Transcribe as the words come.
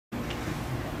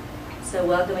So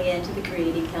welcome again to the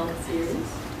Creating Health series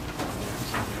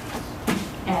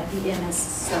at the MS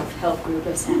Self-Help Group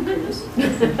of Santa Cruz.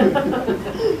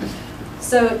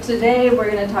 So today we're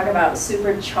going to talk about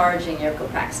supercharging your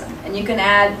Copaxone. And you can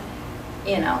add,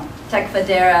 you know,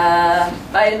 Tecfidera,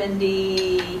 vitamin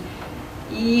D,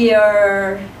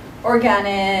 your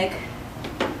organic,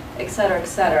 etc.,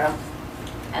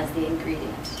 as the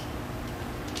ingredient.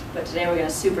 But today we're going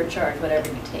to supercharge whatever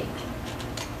you take.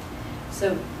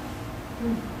 So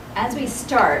as we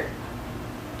start,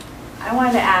 I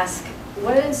wanted to ask,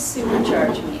 what does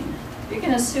supercharge mean? If you're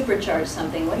going to supercharge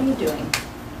something, what are you doing?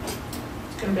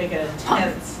 It's going to make it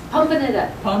intense. Pumping it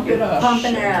up. Pump it up.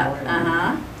 Pumping it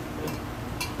up.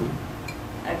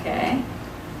 Okay.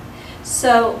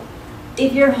 So,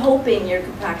 if you're hoping your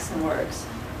Copaxone works,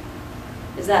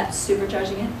 is that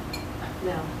supercharging it?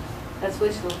 No, that's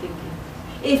wishful thinking.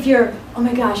 If you're, oh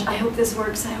my gosh, I hope this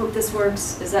works,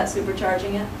 is that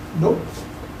supercharging it? Nope.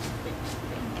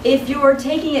 If you're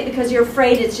taking it because you're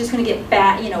afraid it's just going to get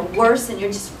bad, you know, worse, and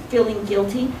you're just feeling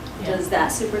guilty, does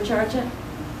that supercharge it?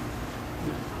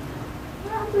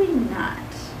 Probably not.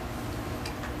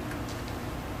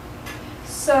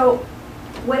 So,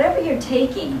 whatever you're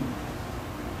taking,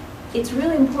 it's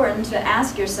really important to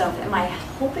ask yourself, am I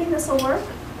hoping this will work?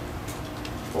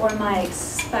 Or am I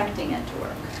expecting it to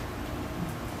work?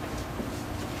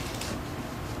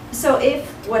 So if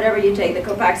whatever you take, the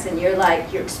Copaxone,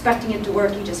 you're expecting it to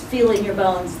work, you just feel in your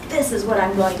bones, this is what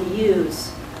I'm going to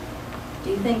use,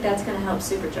 do you think that's going to help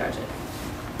supercharge it?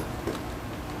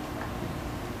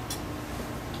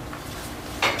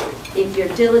 If you're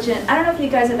diligent, I don't know if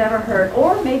you guys have ever heard,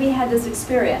 or maybe had this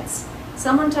experience,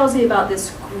 someone tells you about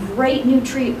this great new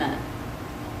treatment,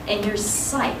 and you're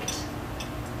psyched,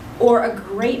 or a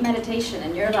great meditation,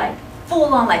 and you're like, full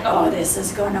on like, oh, this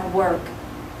is going to work.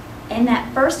 And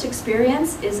that first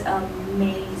experience is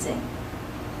amazing.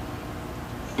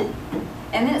 And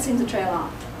then it seems to trail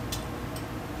off.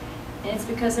 And it's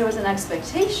because there was an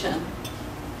expectation,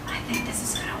 I think this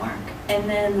is going to work. And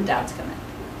then the doubts come in.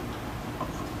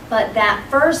 But that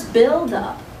first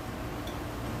build-up,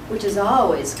 which is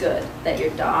always good, that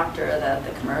your doctor, that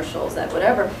the commercials, that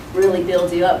whatever, really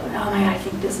builds you up. Oh my God, I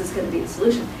think this is going to be the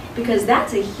solution. Because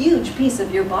that's a huge piece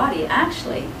of your body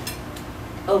actually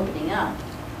opening up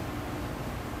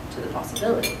to the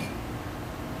possibility.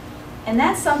 And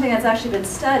that's something that's actually been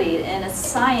studied in a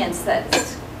science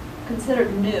that's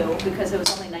considered new because it was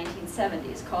only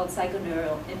 1970s, called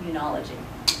psychoneuroimmunology.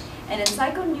 And in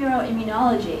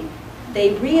psychoneuroimmunology,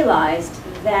 they realized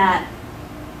that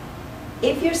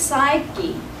if your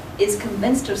psyche is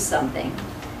convinced of something,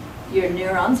 your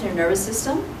neurons, your nervous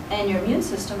system, and your immune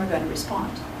system are going to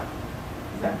respond.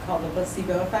 Is that called the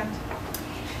placebo effect?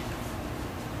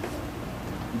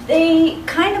 They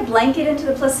kind of blanket into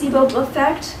the placebo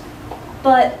effect,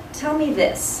 but tell me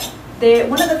this.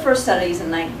 One of the first studies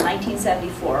in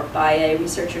 1974 by a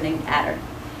researcher named Adder,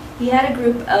 he had a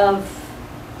group of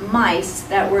mice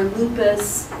that were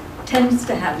tends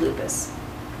to have lupus.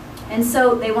 And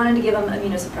so they wanted to give them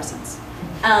immunosuppressants.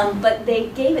 But they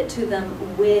gave it to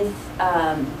them with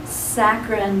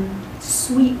saccharine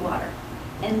sweet water.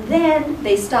 And then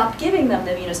they stopped giving them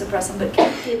the immunosuppressant, but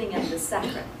kept giving them the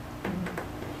saccharin.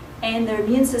 And their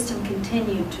immune system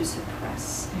continued to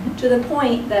suppress, to the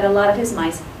point that a lot of his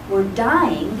mice were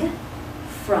dying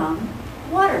from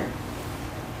water.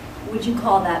 Would you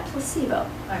call that placebo?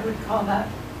 I would call that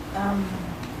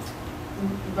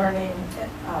learning,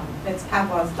 it's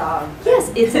Pavlov's dog.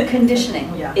 Yes, it's a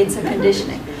conditioning. Yeah. It's a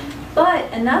conditioning.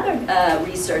 But another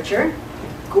researcher,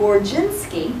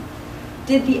 Gorginski,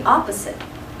 did the opposite.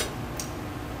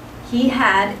 He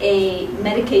had a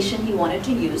medication he wanted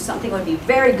to use, something that would be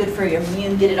very good for your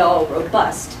immune, get it all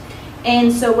robust.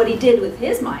 And so what he did with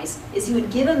his mice is he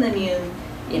would give them the immune,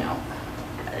 you know,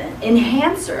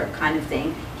 enhancer kind of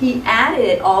thing. He added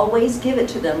it, always give it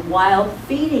to them while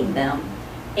feeding them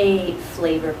a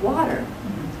flavored water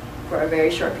for a very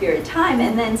short period of time,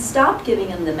 and then stopped giving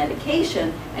them the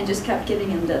medication and just kept giving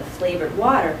them the flavored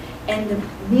water, and the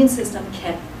immune system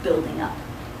kept building up.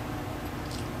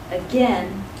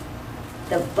 Again,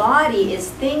 the body is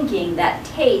thinking that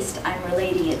taste, I'm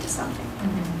relating it to something.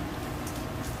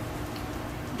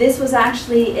 This was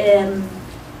actually,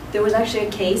 there was actually a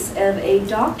case of a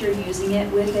doctor using it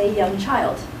with a young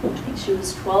child. I think she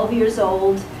was 12 years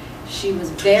old. She was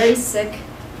very sick,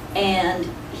 and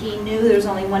he knew there was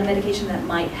only one medication that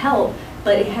might help,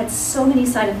 but it had so many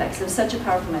side effects. It was such a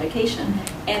powerful medication,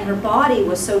 and her body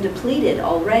was so depleted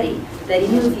already that he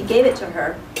knew if he gave it to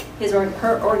her,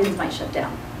 her organs might shut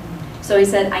down. So he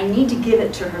said, I need to give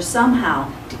it to her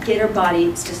somehow to get her body,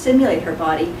 to stimulate her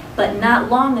body, but not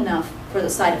long enough for the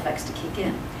side effects to kick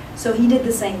in. So he did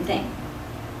the same thing.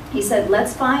 He said,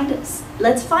 let's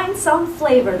find some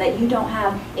flavor that you don't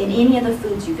have in any of the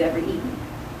foods you've ever eaten,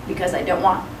 because I don't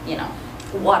want, you know,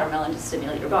 watermelon to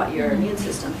stimulate your immune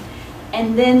system.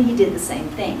 And then he did the same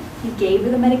thing. He gave her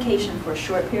the medication for a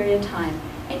short period of time,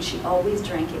 and she always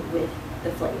drank it with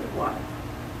the flavored water.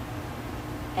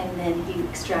 And then he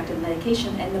extracted the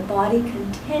medication, and the body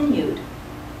continued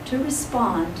to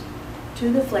respond to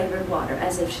the flavored water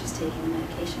as if she's taking the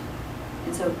medication.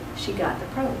 And so she got the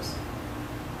pros.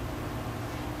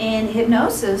 In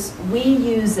hypnosis, we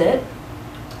use it,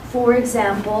 for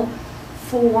example,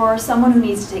 for someone who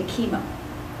needs to take chemo.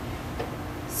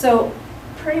 So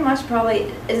pretty much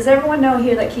probably, does everyone know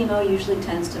here that chemo usually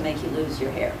tends to make you lose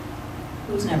your hair?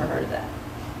 Who's never heard of that?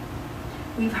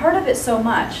 We've heard of it so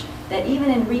much that even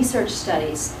in research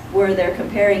studies where they're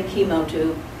comparing chemo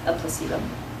to a placebo,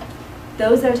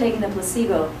 those that are taking the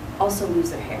placebo also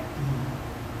lose their hair.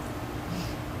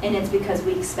 And it's because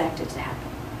we expect it to happen.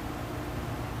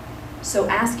 So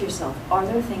ask yourself, are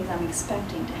there things I'm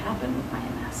expecting to happen with my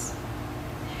MS?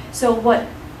 So what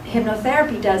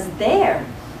hypnotherapy does there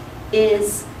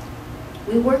is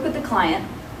we work with the client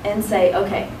and say,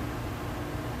 okay,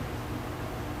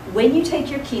 when you take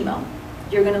your chemo,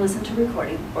 you're going to listen to a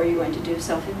recording or you're going to do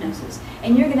self-hypnosis.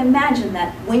 And you're going to imagine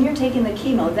that when you're taking the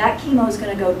chemo, that chemo is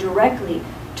going to go directly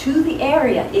to the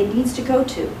area it needs to go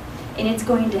to. And it's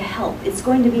going to help. It's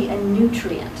going to be a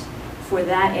nutrient for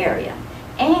that area.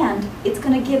 And it's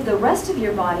going to give the rest of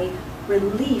your body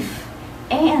relief.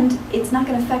 And it's not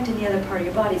going to affect any other part of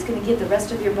your body. It's going to give the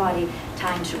rest of your body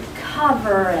time to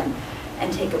recover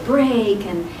and take a break.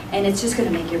 And it's just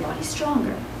going to make your body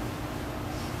stronger.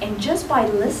 And just by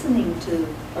listening to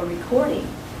a recording,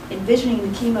 envisioning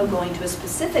the chemo going to a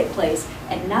specific place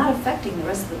and not affecting the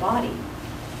rest of the body,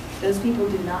 those people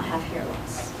do not have hair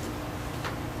loss.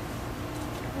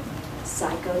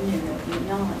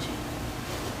 Psychoneuroimmunology.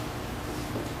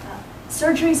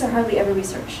 Surgeries are hardly ever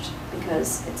researched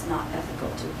because it's not ethical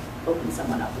to open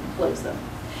someone up and close them.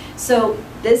 So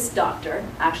this doctor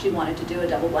actually wanted to do a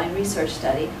double-blind research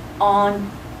study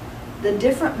on the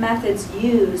different methods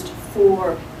used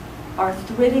for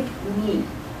arthritic knee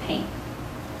pain.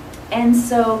 And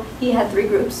so he had 3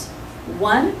 groups.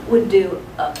 One would do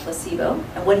a placebo,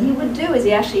 and what he would do is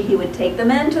he would take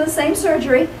them into the same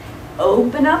surgery,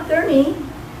 open up their knee,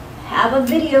 have a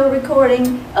video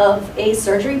recording of a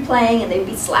surgery playing, and they'd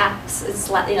be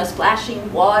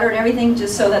splashing water and everything,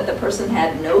 just so that the person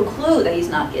had no clue that he's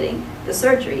not getting the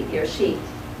surgery, he or she.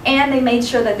 And they made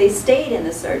sure that they stayed in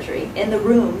the surgery, in the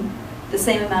room, the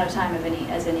same amount of time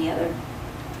as any other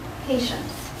patient.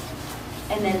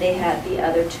 And then they had the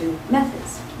other 2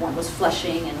 methods. One was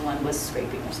flushing and one was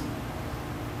scraping or something.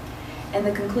 And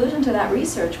the conclusion to that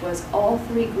research was all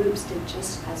 3 groups did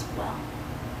just as well.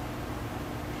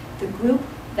 The group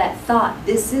that thought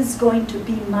this is going to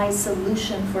be my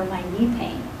solution for my knee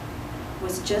pain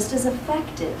was just as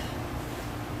effective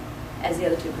as the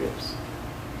other 2 groups.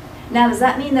 Now, does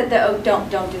that mean that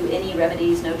don't do any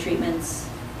remedies, no treatments,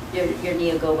 your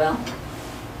knee will go well?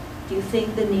 Do you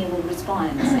think the knee will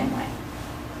respond in the same way?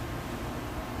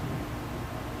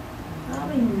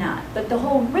 Probably not. But the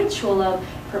whole ritual of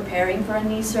preparing for a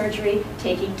knee surgery,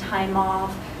 taking time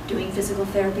off, doing physical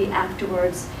therapy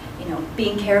afterwards,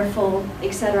 being careful,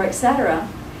 etc.,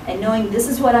 and knowing this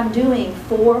is what I'm doing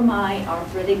for my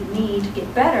arthritic knee to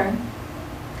get better,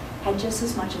 had just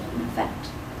as much of an effect.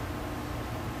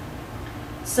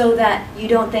 So that you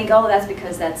don't think, oh, that's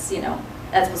because that's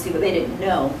placebo. They didn't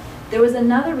know. There was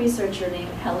another researcher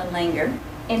named Helen Langer.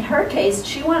 In her case,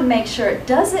 she wanted to make sure,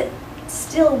 does it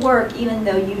still work even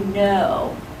though you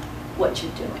know what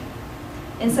you're doing?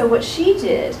 And so what she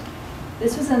did,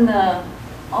 this was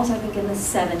also I think in the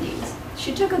 70s.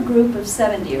 She took a group of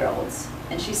 70-year-olds,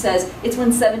 and she says, it's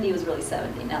when 70 was really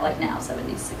 70, not like now,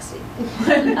 70 is 60.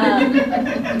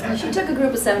 She took a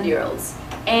group of 70-year-olds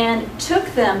and took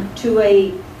them to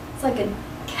it's like a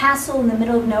castle in the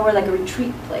middle of nowhere, like a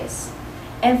retreat place.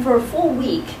 And for a full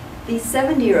week, these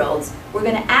 70-year-olds were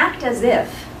going to act as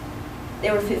if they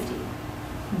were 50.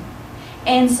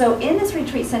 And so in this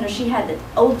retreat center, she had the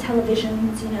old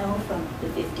televisions, from the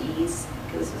 50s,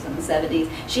 because this was in the 70s.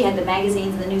 She had the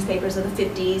magazines and the newspapers of the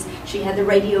 50s. She had the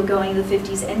radio going in the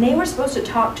 50s. And they were supposed to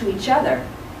talk to each other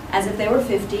as if they were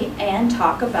 50 and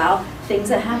talk about things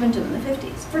that happened to them in the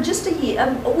 50s for just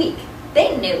a week.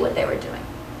 They knew what they were doing.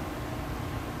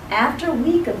 After a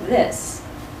week of this,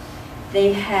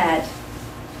 they had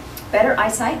better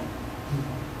eyesight.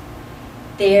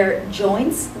 Their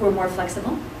joints were more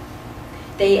flexible.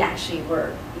 They actually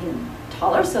were even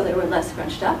taller, so they were less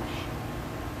scrunched up.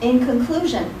 in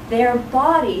conclusion, their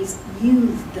bodies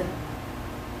used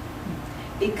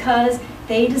because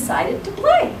they decided to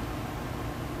play.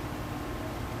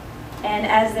 And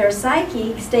as their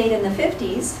psyche stayed in the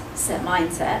 50s set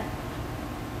mindset,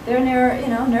 their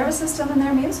nervous system and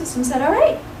their immune system said, all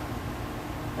right,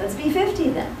 let's be 50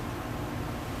 then.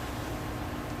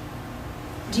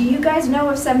 Do you guys know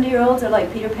if 70-year-olds are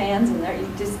like Peter Pans and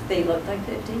they look like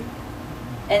 50?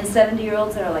 And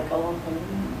 70-year-olds that are like, oh,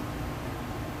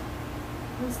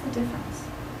 what's the difference?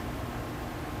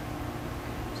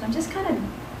 So I'm just kind of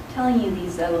telling you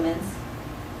these elements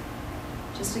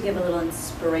just to give a little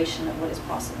inspiration of what is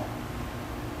possible.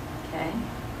 Okay?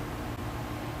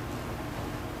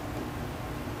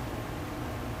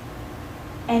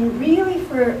 And really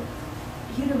for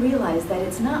you to realize that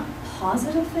it's not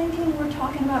positive thinking we're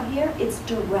talking about here, it's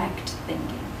direct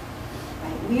thinking.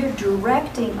 Right? We are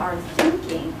directing our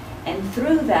thinking, and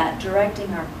through that,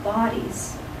 directing our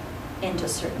bodies into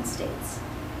certain states.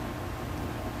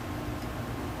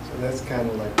 So that's kind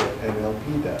of like what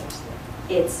NLP does. Then.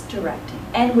 It's directing.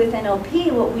 And with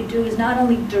NLP, what we do is not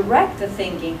only direct the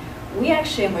thinking, we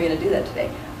actually, and we're going to do that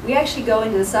today, we actually go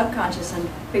into the subconscious and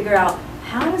figure out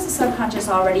how does the subconscious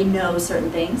already know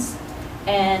certain things,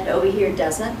 and over here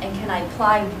doesn't, and can I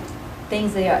apply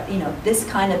things that are, this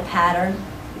kind of pattern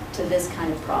to this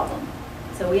kind of problem.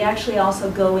 So we actually also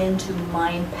go into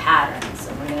mind patterns,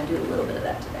 and we're going to do a little bit of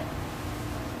that today.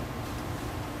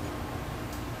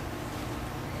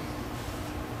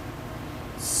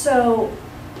 So,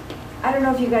 I don't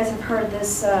know if you guys have heard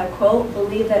this quote,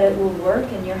 believe that it will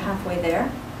work and you're halfway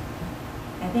there.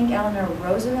 I think Eleanor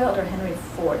Roosevelt or Henry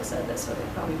Ford said this, so they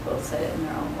probably both said it in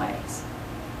their own ways.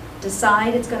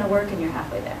 Decide it's going to work and you're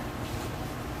halfway there.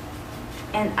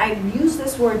 And I use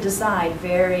this word decide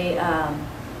very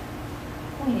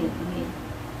poignantly.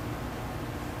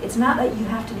 It's not that you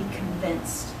have to be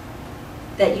convinced,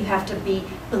 that you have to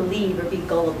believe or be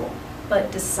gullible,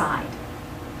 but decide.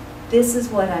 This is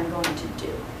what I'm going to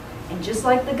do. And just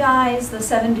like the guys, the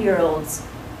 70-year-olds,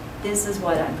 this is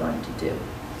what I'm going to do.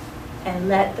 And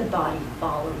let the body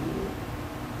follow you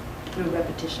through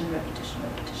repetition, repetition,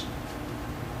 repetition.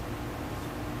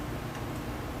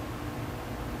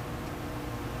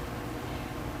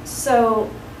 So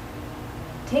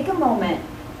take a moment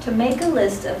to make a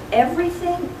list of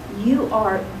everything you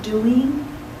are doing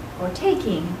or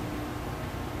taking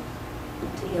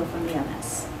to heal from the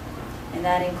MS. And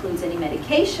that includes any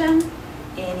medication,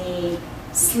 any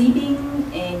sleeping,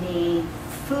 any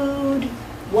food.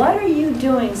 What are you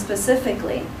doing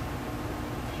specifically?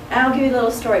 And I'll give you a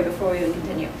little story before we even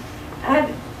continue.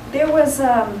 There was,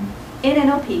 in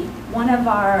NLP, one of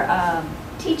our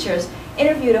teachers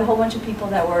interviewed a whole bunch of people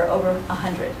that were over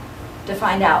 100 to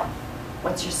find out,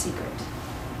 what's your secret?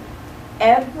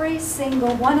 Every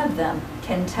single one of them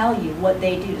can tell you what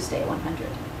they do to stay at 100.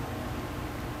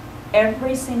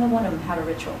 Every single one of them had a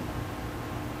ritual.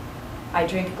 I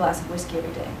drink a glass of whiskey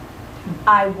every day.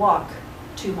 I walk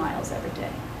 2 miles every day.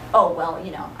 Oh, well,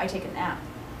 I take a nap.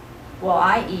 Well,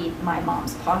 I eat my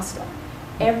mom's pasta.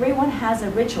 Everyone has a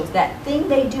ritual. That thing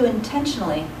they do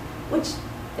intentionally, which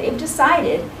they've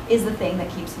decided is the thing that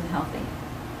keeps them healthy.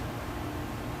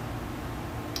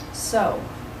 So,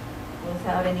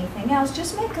 without anything else,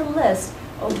 just make a list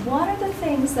of what are the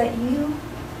things that you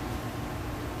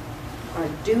are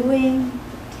doing,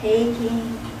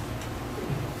 taking,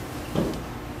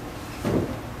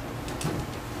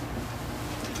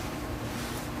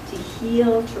 to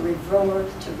heal, to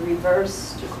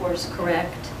reverse, to course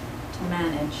correct, to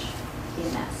manage the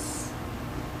MS.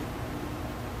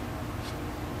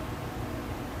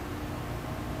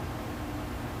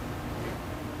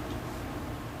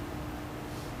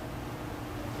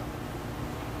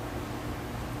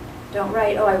 Don't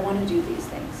write, oh, I want to do these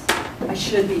things. I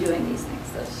should be doing these things.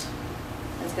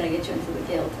 That's going to get you into the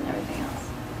guilt and everything else.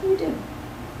 You do,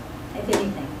 if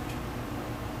anything.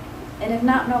 And if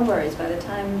not, no worries. By the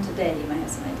time today, you might have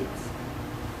some ideas.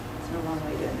 There's no wrong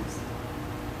way of doing this.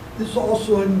 This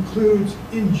also includes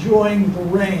enjoying the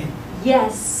rain.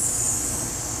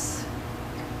 Yes.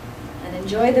 And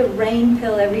enjoy the rain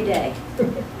pill every day.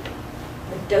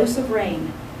 A dose of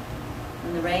rain.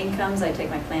 When the rain comes, I take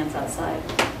my plants outside.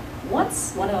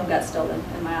 Once, one of them got stolen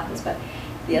in my office, but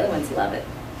the other ones love it.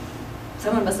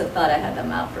 Someone must have thought I had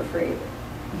them out for free.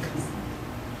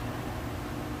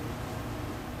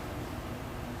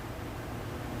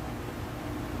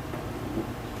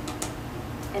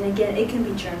 And again, it can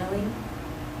be journaling.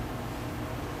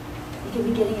 You can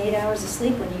be getting 8 hours of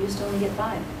sleep when you used to only get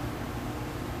 5.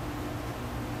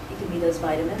 It can be those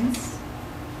vitamins.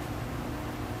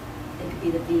 It could be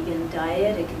the vegan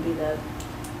diet. It can be the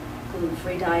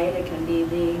gluten-free diet, it can be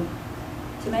the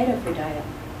tomato-free diet.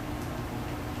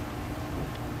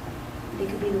 It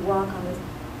could be the walk on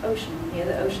the ocean, near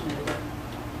the ocean every day.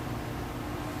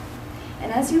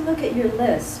 And as you look at your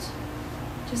list,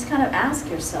 just kind of ask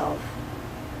yourself,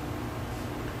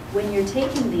 when you're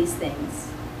taking these things,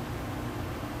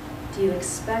 do you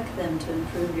expect them to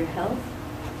improve your health?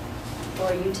 Or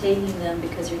are you taking them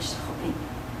because you're just hoping,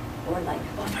 or like,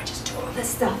 oh, if I just do all this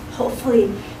stuff,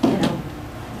 hopefully,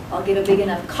 I'll get a big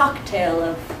enough cocktail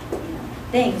of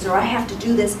things, or I have to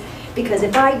do this because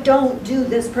if I don't do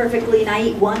this perfectly and I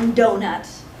eat one donut,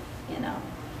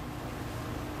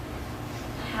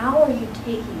 how are you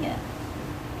taking it?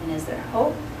 And is there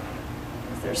hope?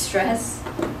 Is there stress?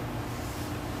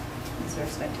 Is there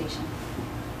expectation?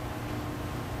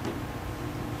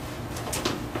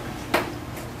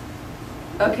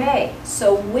 Okay,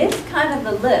 so with kind of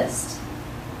the list,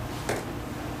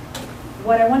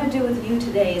 what I want to do with you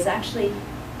today is actually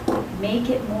make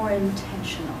it more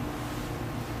intentional.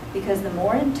 Because the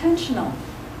more intentional,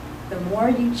 the more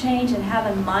you change and have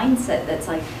a mindset that's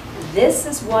like, this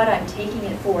is what I'm taking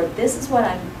it for, this is what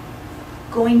I'm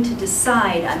going to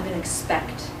decide I'm going to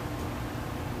expect.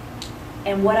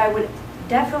 And what I would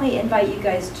definitely invite you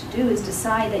guys to do is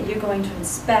decide that you're going to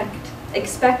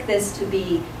expect this to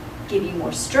give you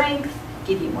more strength,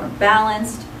 give you more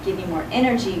balance, give you more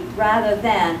energy, rather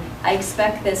than I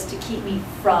expect this to keep me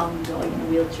from going in a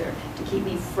wheelchair, to keep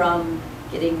me from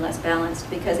getting less balanced.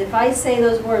 Because if I say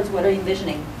those words, what are you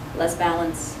envisioning? Less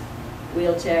balance,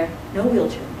 wheelchair, no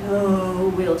wheelchair, no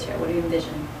wheelchair. What are you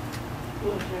envisioning?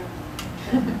 Wheelchair.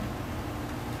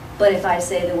 But if I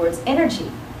say the words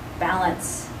energy,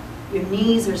 balance, your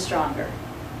knees are stronger.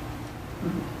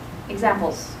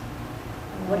 Examples.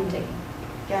 What are you taking?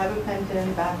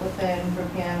 Gabapentin, baclofen,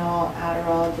 propanol,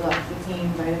 Adderall,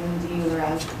 duloxetine, vitamin D,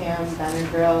 lorazepam,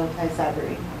 Benadryl, and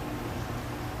Tysabri.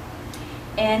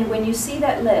 And when you see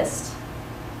that list,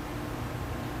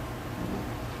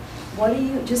 what do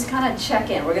you, just kind of check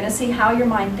in. We're going to see how your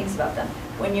mind thinks about them.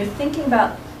 When you're thinking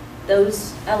about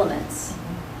those elements,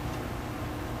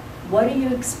 what are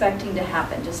you expecting to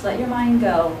happen? Just let your mind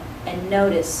go and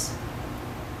notice,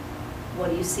 what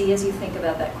do you see as you think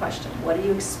about that question? What are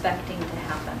you expecting to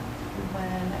happen?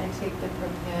 When I take the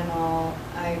propanol,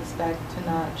 I expect to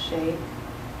not shake.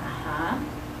 Uh-huh.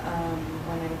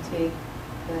 When I take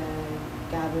the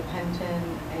gabapentin,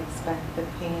 I expect the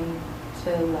pain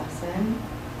to lessen.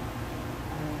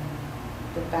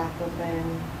 The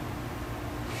baclofen,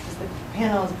 because the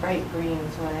panel is bright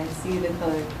green, so when I see the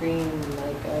color green,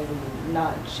 like I'm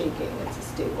not shaking. It's a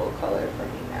stable color for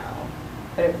me now.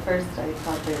 But at first I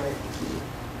thought they were key.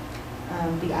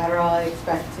 The Adderall I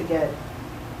expect to get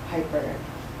hyper.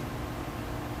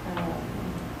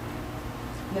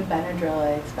 The Benadryl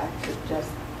I expect to just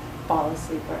fall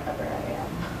asleep wherever I am.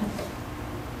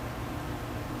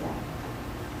 Yeah.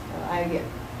 So I get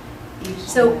each.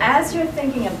 So as you're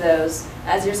thinking of those,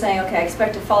 as you're saying, okay, I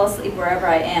expect to fall asleep wherever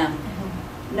I am,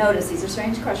 notice, these are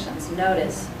strange questions,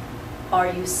 notice, are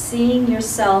you seeing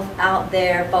yourself out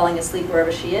there falling asleep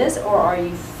wherever she is, or are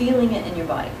you feeling it in your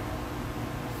body?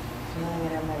 Feeling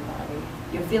it in my body.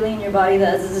 You're feeling in your body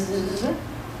the zzz,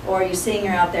 or are you seeing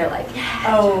her out there like, yeah.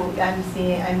 Oh, I'm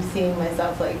seeing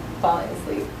myself like falling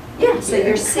asleep. Yeah, so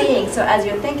you're seeing, so as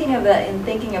you're thinking of that and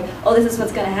thinking of, oh, this is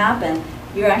what's going to happen,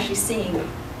 you're actually seeing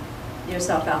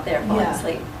yourself out there falling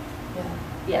asleep. Yeah.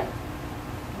 Yeah.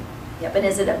 Yep, and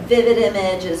is it a vivid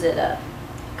image? Is it a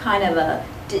kind of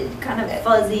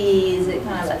fuzzy? Is it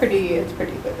kind of It's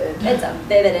pretty vivid. It's a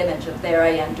vivid image of there I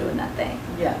am doing that thing.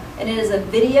 Yeah. And it is a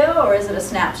video or is it a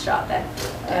snapshot back?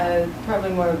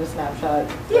 Probably more of a snapshot.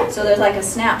 Yeah, so there's like a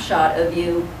snapshot of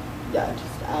you Yeah,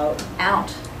 just out.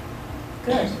 out.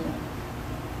 Good.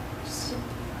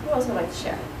 Who else would like to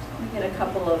share? Let me get a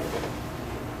couple of.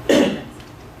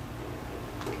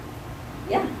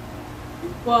 Yeah.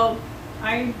 Well,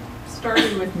 I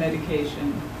started with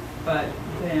medication,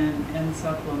 and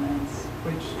supplements,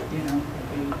 which, could be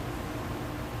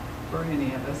for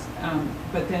any of us.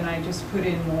 But then I just put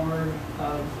in more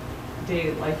of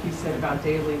like you said about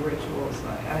daily rituals.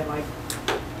 I like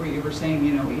what you were saying,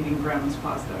 eating grandma's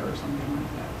pasta or something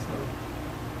like that. So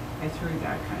I threw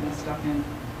that kind of stuff in.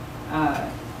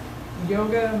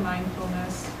 Yoga,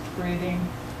 mindfulness, breathing,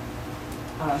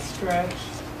 stretch,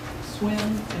 swim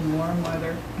in warm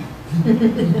weather,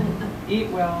 eat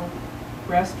well,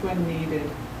 rest when needed,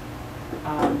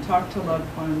 talk to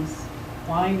loved ones,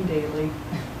 wine daily,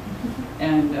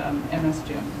 and MS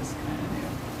Gym is kind of new.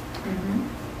 Mm-hmm.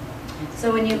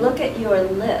 So when you look at your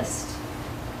list,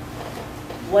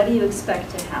 what do you expect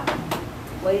to happen?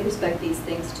 What do you expect these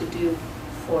things to do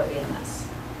for the MS?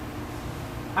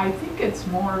 I think it's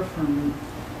more from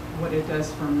what it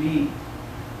does for me.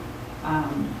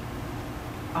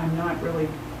 I'm not really,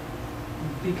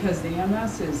 because the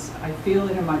MS is, I feel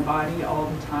it in my body all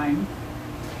the time.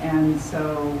 And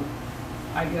so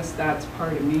I guess that's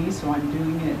part of me, so I'm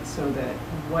doing it so that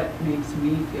what makes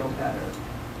me feel better,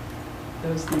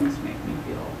 those things make me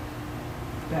feel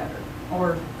better,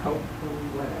 or cope, or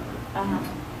whatever.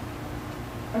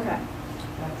 Okay.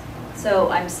 That's how I- So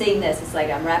I'm seeing this, it's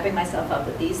like I'm wrapping myself up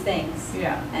with these things.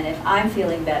 Yeah. And if I'm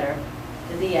feeling better,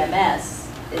 the MS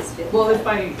is feeling Well,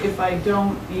 better. if I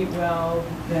don't eat well,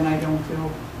 then I don't feel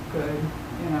good.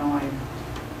 You know,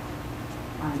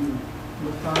 I'm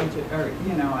lethargic, or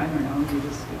I don't know. You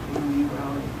just, if you don't eat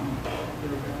well, you don't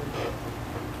feel good.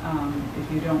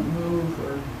 If you don't move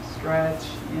or stretch,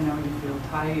 you feel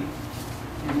tight.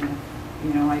 And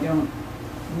if, I don't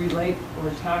relate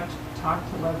or talk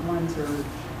to loved ones or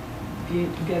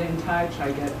get in touch,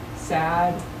 I get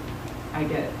sad. I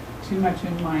get too much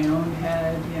in my own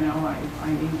head. I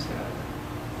need to,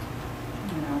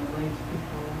 relate to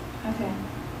people. Okay,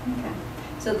 okay.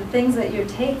 So the things that you're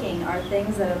taking are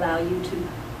things that allow you to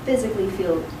physically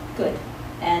feel good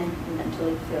and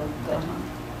mentally feel good.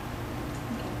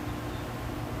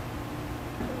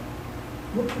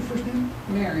 What's your first name?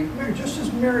 Mary. Mary, just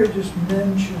as Mary just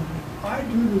mentioned, I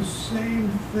do the same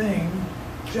thing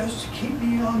just to keep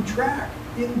me on track,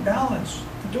 in balance,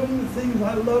 doing the things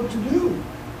I love to do.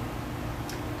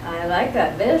 I like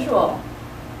that visual.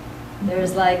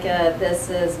 There's like a, this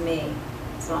is me.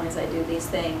 As long as I do these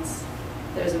things,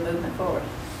 there's a movement forward.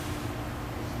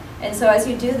 And so as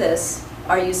you do this,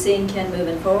 are you seeing Ken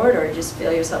moving forward, or just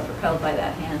feel yourself propelled by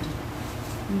that hand?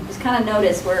 Just kind of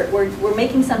notice we're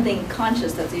making something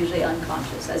conscious that's usually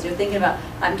unconscious. As you're thinking about,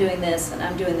 I'm doing this, and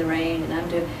I'm doing the rain, and I'm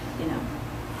doing,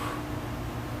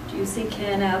 do you see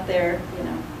Ken out there,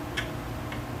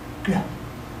 Yeah,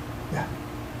 yeah.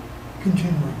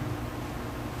 Continuing.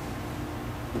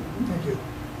 Thank you.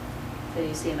 So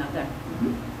you see him out there.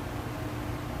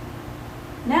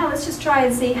 Now let's just try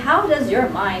and see, how does your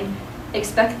mind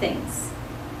expect things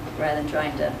rather than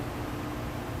trying to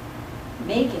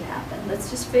make it happen? Let's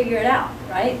just figure it out,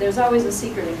 right? There's always a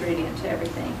secret ingredient to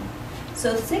everything.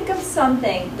 So think of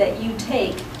something that you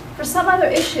take for some other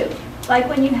issue, like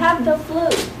when you have the flu,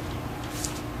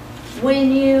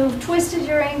 when you twisted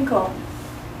your ankle,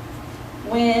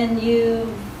 when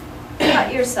you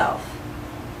cut yourself.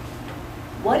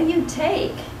 What do you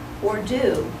take or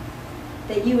do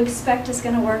that you expect is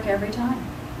going to work every time?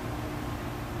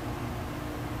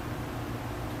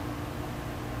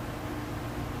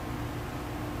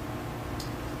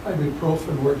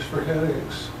 Ibuprofen works for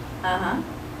headaches.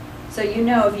 So if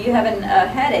you have a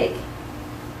headache,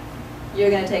 you're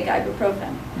going to take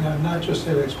ibuprofen. Yeah, not just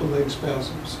headaches, but leg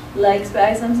spasms. Leg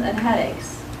spasms and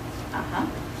headaches.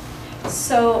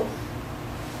 So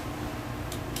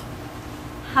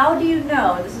how do you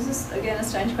know, this is again a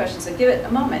strange question, so give it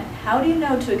a moment. How do you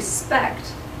know to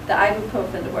expect the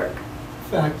ibuprofen to work?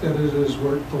 The fact that it has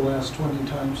worked the last 20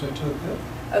 times I took it.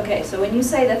 Okay, so when you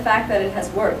say the fact that it has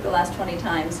worked the last 20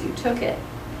 times you took it,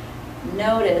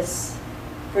 notice,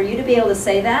 for you to be able to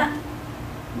say that,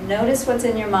 notice what's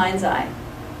in your mind's eye.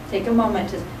 Take a moment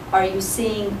to, are you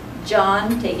seeing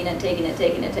John taking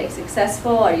it,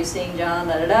 successful? Are you seeing John,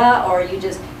 da-da-da? Or are you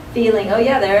just feeling, oh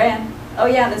yeah, there I am. Oh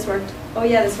yeah, this worked. Oh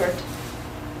yeah, this worked.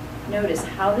 Notice,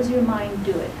 how does your mind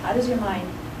do it? How does your mind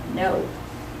know?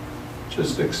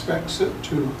 Just expects it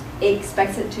to. It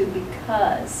expects it to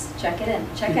because, check it in,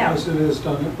 check out. Because it has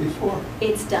done it before.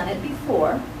 It's done it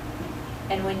before.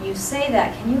 And when you say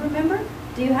that, can you remember?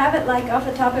 Do you have it like off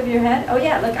the top of your head? Oh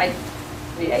yeah, look,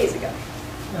 3 days ago.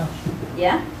 Yeah.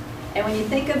 Yeah? And when you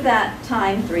think of that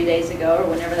time 3 days ago or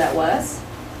whenever that was,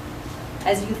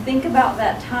 as you think about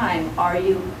that time, are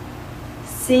you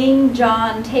seeing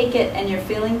John take it and you're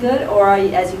feeling good? Or are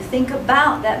you, as you think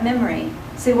about that memory,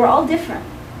 see, we're all different.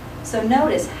 So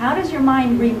notice, how does your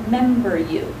mind remember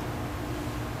you?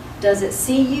 Does it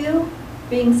see you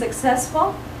being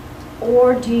successful?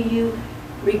 Or do you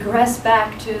regress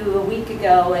back to a week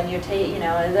ago and you're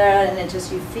and it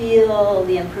just, you feel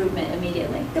the improvement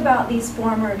immediately? Think about these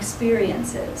former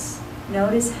experiences.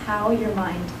 Notice how your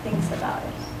mind thinks about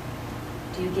it.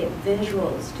 Do you get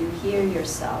visuals? Do you hear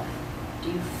yourself?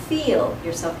 Do you feel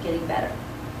yourself getting better?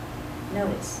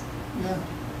 Notice. Yeah.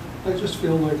 I just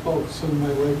feel like all of a sudden my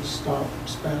legs stop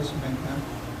spasming and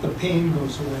the pain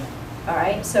goes away. All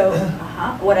right, so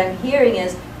what I'm hearing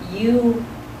is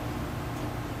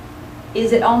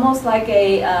is it almost like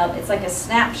it's like a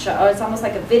snapshot, or it's almost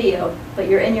like a video, but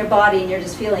you're in your body and you're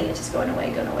just feeling it just going away,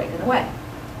 going away, going away.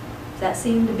 Does that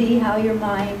seem to be how your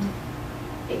mind,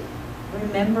 where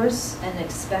remembers and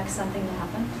expects something to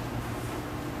happen,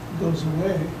 Goes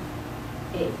away.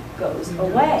 it goes We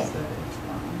away. notice that it's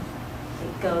gone.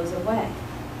 It goes away.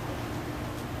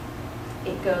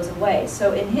 It goes away.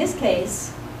 So in his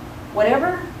case,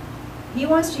 whatever he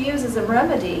wants to use as a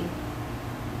remedy,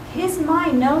 his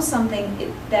mind knows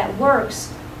something that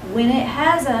works when it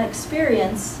has an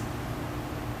experience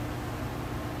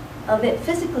of it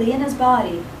physically in his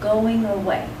body going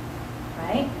away,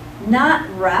 right? Not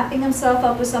wrapping himself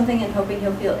up with something and hoping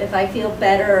he'll feel, if I feel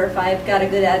better or if I've got a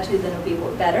good attitude, then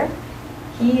it'll be better.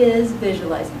 He is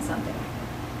visualizing something.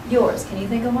 Yours, can you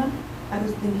think of one? I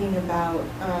was thinking about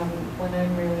when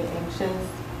I'm really anxious,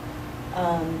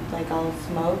 like I'll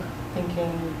smoke,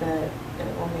 thinking that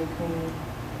it will make me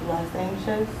less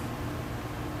anxious.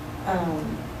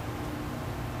 And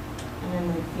I'm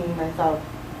like seeing myself,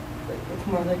 like it's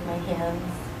more like my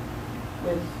hands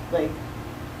with like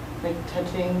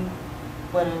touching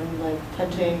what I'm like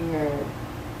touching or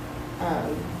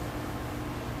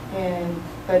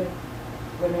but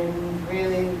when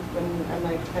I'm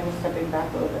like kind of stepping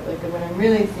back a little bit, like when I'm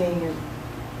really seeing it,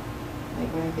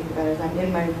 like when I think about it, is I'm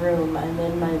in my room, I'm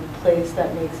in my place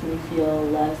that makes me feel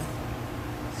less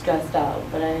stressed out,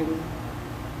 but I'm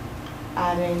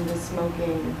adding the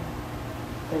smoking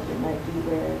that it might be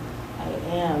where I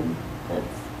am.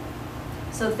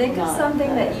 So think of Not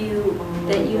something that better.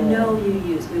 you know you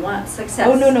use. We want success.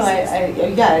 Oh, no,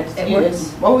 yeah, It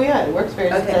works? oh yeah, it works very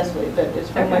Okay. successfully, but it's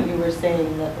from what you were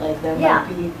saying that like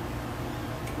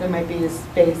there might be a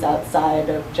space outside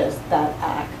of just that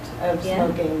act of Yeah.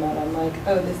 smoking that I'm like,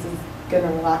 oh, this is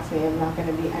gonna relax me, I'm not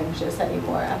gonna be anxious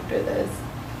anymore after this.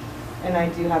 And I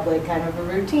do have like kind of a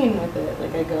routine with it,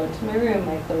 like I go into my room,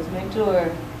 I close my door,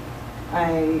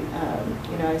 I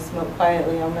smoke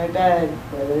quietly on my bed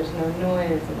where there's no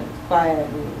noise and it's quiet,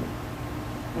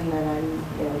 and then I'm,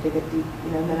 take a deep,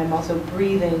 and then I'm also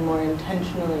breathing more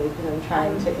intentionally because I'm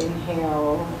trying to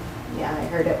inhale. Yeah, I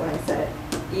heard it when I said it.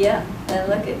 Yeah, and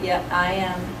look at, yeah, I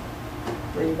am.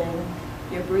 Breathing.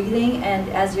 You're breathing, and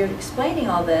as you're explaining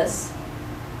all this,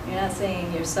 you're not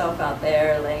seeing yourself out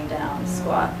there laying down,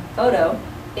 squat photo.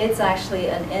 It's actually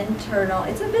an internal,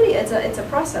 it's a video, it's a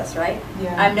process, right?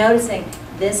 Yeah. I'm noticing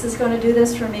this is going to do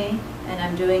this for me, and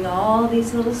I'm doing all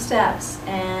these little steps,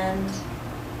 and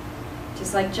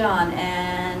just like John,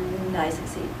 and I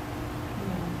succeed.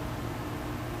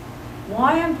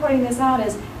 Why I'm pointing this out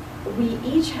is we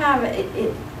each have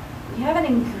we have an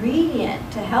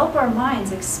ingredient to help our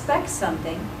minds expect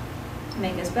something to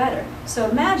make us better. So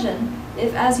imagine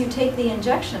if as you take the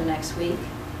injection next week,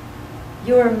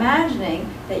 you're imagining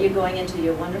that you're going into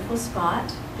your wonderful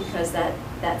spot because that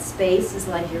space is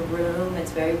like your room, it's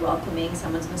very welcoming,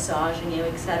 someone's massaging you,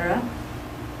 etc.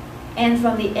 And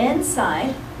from the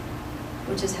inside,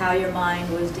 which is how your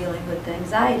mind was dealing with the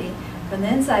anxiety, from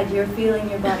the inside you're feeling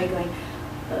your body going,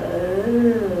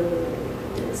 oh,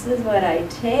 this is what I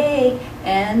take,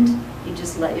 and you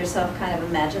just let yourself kind of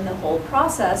imagine the whole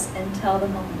process until the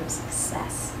moment of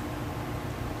success.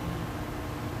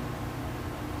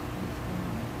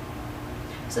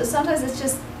 So sometimes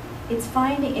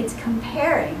it's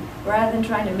comparing rather than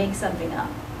trying to make something up.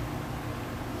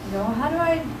 How do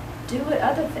I do with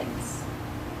other things?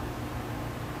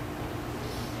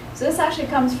 So this actually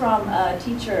comes from a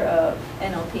teacher of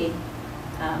NLP,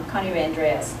 Connie Ray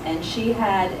Andreas, and she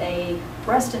had a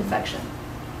breast infection.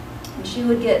 And she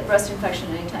would get breast infection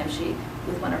anytime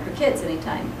with one of her kids,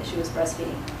 anytime she was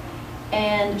breastfeeding.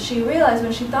 And she realized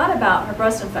when she thought about her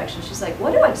breast infection, she's like,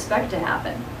 what do I expect to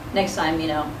happen? Next time,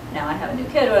 now I have a new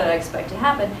kid, what do I expect to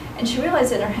happen? And she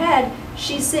realized in her head,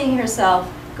 she's seeing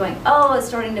herself going, oh, it's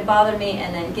starting to bother me,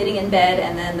 and then getting in bed,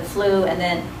 and then the flu,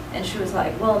 and she was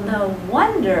like, well, no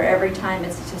wonder every time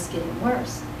it's just getting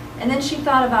worse. And then she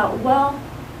thought about, well,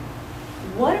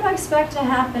 what do I expect to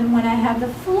happen when I have the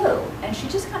flu? And she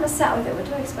just kind of sat with it. What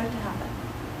do I expect to happen?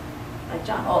 Like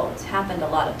John, oh, it's happened a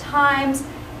lot of times,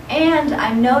 and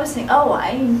I'm noticing, oh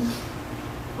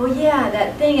yeah,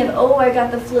 that thing of, oh, I got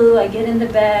the flu, I get into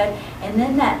bed, and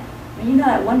then that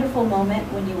wonderful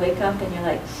moment when you wake up and you're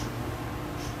like,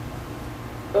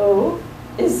 oh,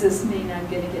 does this mean I'm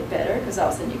going to get better? Because all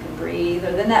of a sudden you can breathe.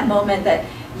 Or then that moment that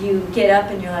you get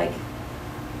up and you're like,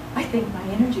 I think my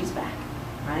energy's back,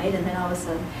 right? And then all of a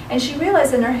sudden, and she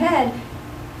realized in her head,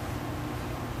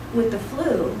 with the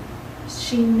flu,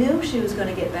 she knew she was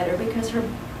going to get better because her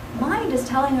mind is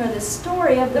telling her the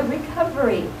story of the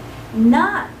recovery.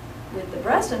 Not with the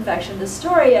breast infection, the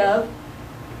story of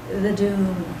the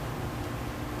doom.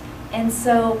 And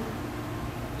so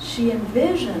she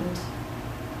envisioned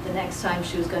the next time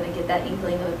she was going to get that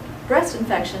inkling of breast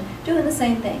infection, doing the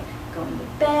same thing, going to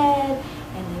bed,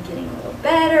 and then getting a little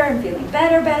better and feeling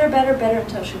better, better, better, better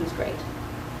until she was great.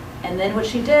 And then what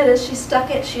she did is she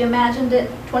stuck it, she imagined it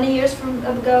 20 years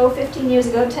ago, 15 years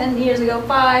ago, 10 years ago,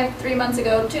 5, 3 months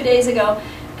ago, 2 days ago,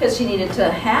 because she needed to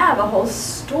have a whole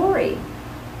story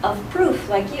of proof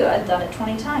like you. I'd done it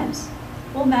 20 times.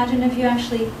 Well, imagine if you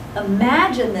actually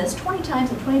imagine this 20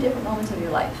 times in 20 different moments of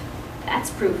your life. That's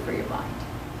proof for your mind.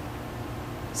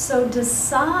 So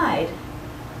decide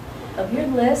of your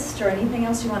list or anything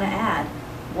else you want to add,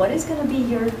 what is going to be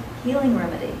your healing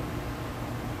remedy?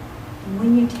 And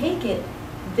when you take it,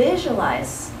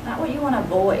 visualize, not what you want to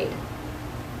avoid,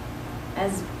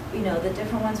 as you know, the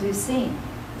different ones we've seen.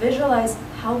 Visualize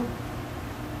how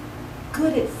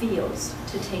good it feels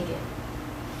to take it.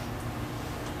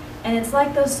 And it's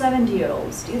like those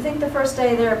 70-year-olds. Do you think the first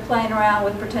day they're playing around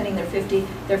with pretending they're 50,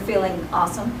 they're feeling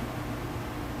awesome?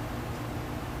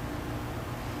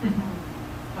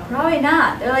 Probably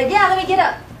not. They're like, yeah, let me get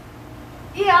up.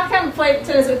 Yeah, I'll come play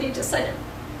tennis with you, just a second.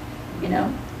 You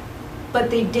know? But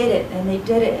they did it, and they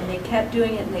did it, and they kept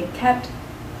doing it, and they kept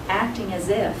acting as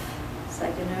if,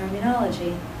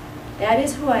 psychoneuroimmunology, that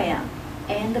is who I am.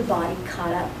 And the body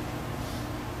caught up.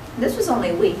 This was only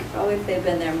a week. Probably if they'd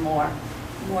been there more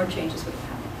changes would have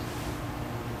happened.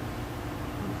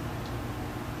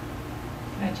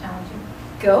 Can I challenge you?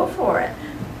 Go for it.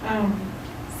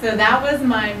 So that was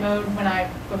my mode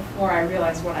before I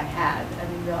realized what I had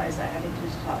and realized I had to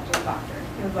just talk to a doctor.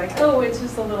 He was like, oh, it's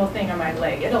just a little thing on my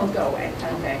leg. It'll go away,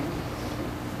 kind of thing.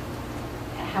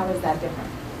 How is that different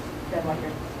than what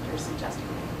you're suggesting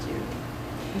me to do?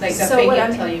 Like the So fake what it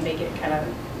I'm- until you make it kind of,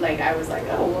 like I was like,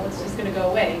 oh, well, it's just going to go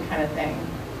away kind of thing.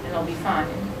 And it'll be fine.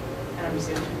 And I'm just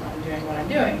going to keep on doing what I'm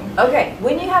doing. Okay,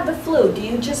 when you have the flu, do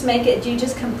you just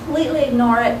completely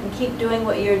ignore it and keep doing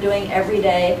what you're doing every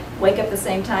day, wake up the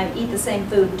same time, eat the same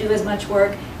food, do as much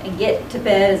work, and get to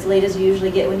bed as late as you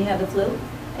usually get when you have the flu?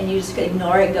 And you just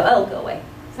ignore it and go, oh, go away.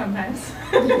 Sometimes. Is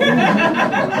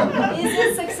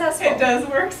it successful? It does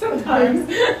work sometimes.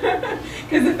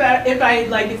 Because if I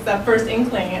like it's that first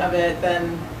inkling of it,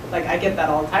 then like I get that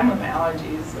all the time with my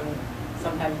allergies. And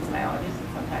sometimes it's my allergies and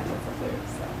sometimes it's the flu.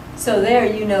 So there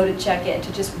you know to check in,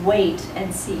 to just wait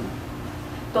and see.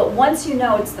 But once you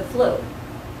know it's the flu,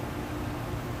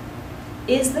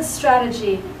 is the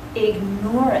strategy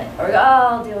ignore it or, oh,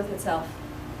 I'll deal with itself?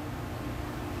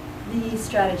 The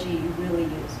strategy you really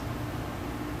use.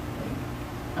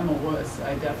 I'm a wuss.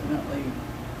 I definitely,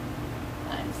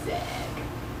 I'm sick.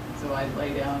 So I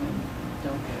lay down and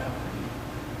don't get up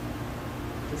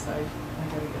and decide I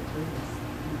gotta get through this.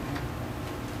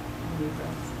 I need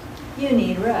rest. You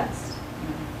need rest.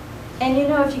 And you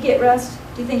know, if you get rest,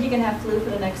 do you think you can have flu for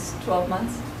the next 12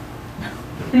 months?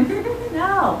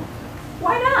 No.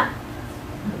 Why not?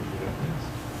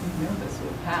 You know this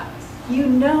will pass. You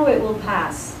know it will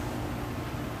pass.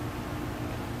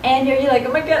 And you're like,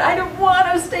 oh my God, I don't want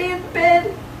to stay in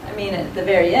bed. I mean, at the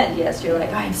very end, yes, you're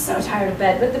like, I'm so tired of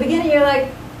bed. But at the beginning, you're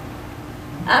like,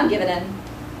 I'm giving in.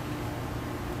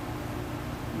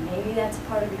 Maybe that's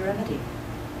part of your remedy.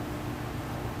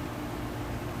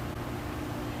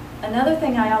 Another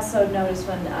thing I also noticed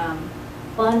when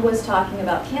Lund was talking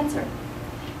about cancer,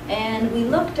 and we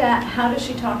looked at how does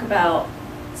she talk about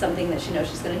something that she knows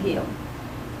she's going to heal,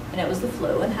 and it was the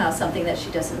flu, and how something that she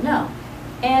doesn't know.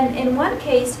 And in one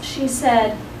case, she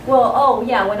said, well, oh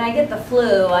yeah, when I get the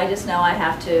flu, I just know I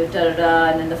have to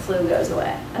da-da-da, and then the flu goes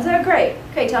away. I said, oh great,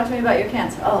 okay, talk to me about your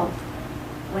cancer. Oh,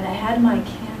 when I had my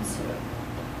cancer,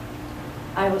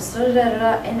 I was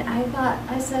da-da-da-da, and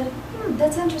I said,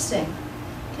 that's interesting.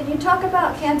 Can you talk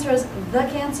about cancer as the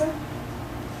cancer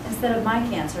instead of my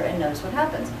cancer and notice what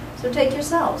happens? So take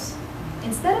yourselves.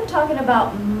 Instead of talking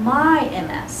about my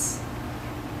MS,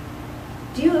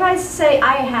 do you guys say,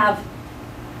 I have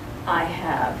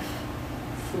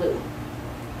flu.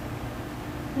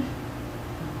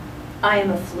 I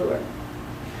am a fluer.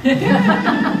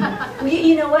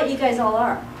 You know what? You guys all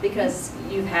are, because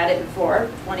you've had it before,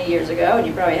 20 years ago, and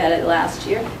you probably had it last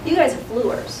year. You guys are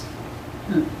fluers.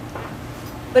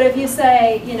 But if you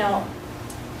say, you know,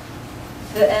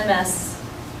 the MS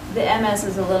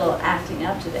is a little acting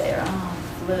up today, or oh,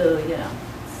 flu, you know,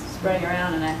 spreading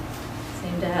around, and I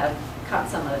seem to have caught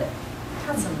some of it.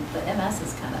 The MS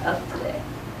is kind of up today.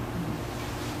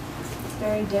 It's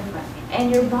very different,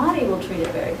 and your body will treat it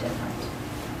very different.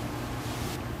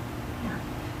 Yeah.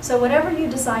 So whatever you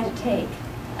decide to take.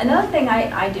 Another thing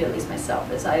I do, at least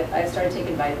myself, is I've started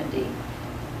taking vitamin D.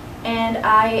 And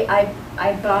I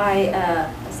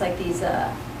buy, it's like these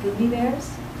gummy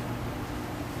bears.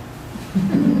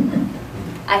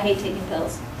 I hate taking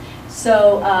pills.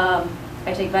 So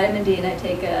I take vitamin D and I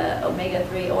take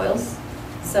omega-3 oils.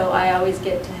 So I always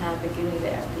get to have a gooey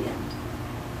there at the end.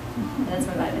 And that's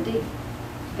my vitamin D.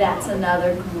 That's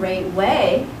another great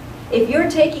way. If you're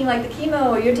taking like the chemo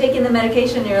or you're taking the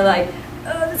medication and you're like,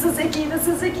 oh, this is icky, this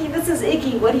is icky, this is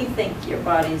icky, what do you think your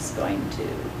body's going to,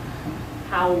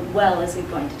 how well is it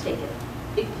going to take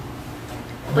it?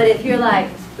 But if you're like,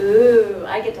 ooh,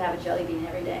 I get to have a jelly bean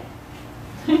every day.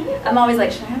 I'm always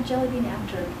like, should I have jelly bean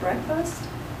after breakfast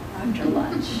or after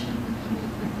lunch?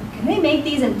 Can they make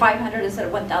these in 500 instead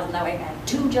of 1,000? That way I can have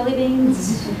 2 jelly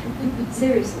beans?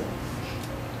 Seriously.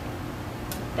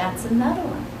 That's another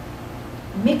one.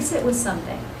 Mix it with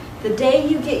something. The day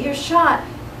you get your shot,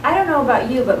 I don't know about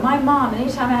you, but my mom,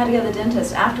 anytime I had to go to the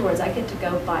dentist afterwards, I get to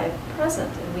go buy a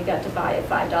present. And we got to buy a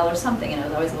 $5 something, and it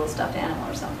was always a little stuffed animal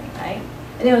or something, right?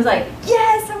 And it was like,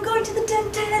 yes, I'm going to the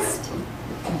dentist.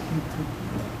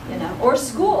 You know, or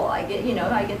school. I get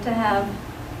to have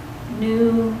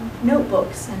new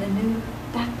notebooks and a new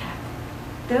backpack.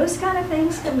 Those kind of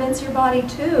things convince your body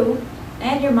too,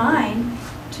 and your mind,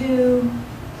 to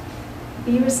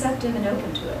be receptive and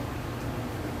open to it.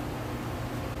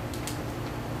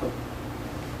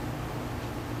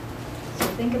 So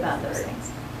think about those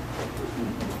things.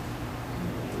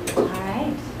 All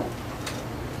right.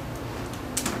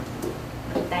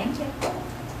 Thank you.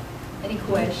 Any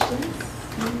questions?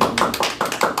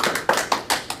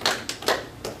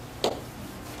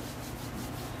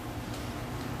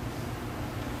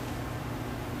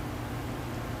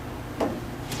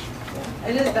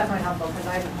 It is definitely helpful because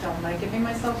I don't like giving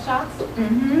myself shots.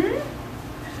 Mm-hmm.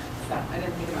 So I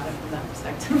didn't think about it from that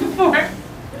perspective before.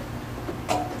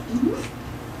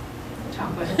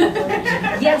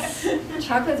 Chocolate. Yes,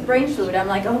 chocolate's brain food. I'm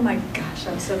like, oh my gosh,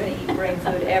 I'm so going to eat brain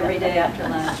food every day after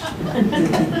lunch.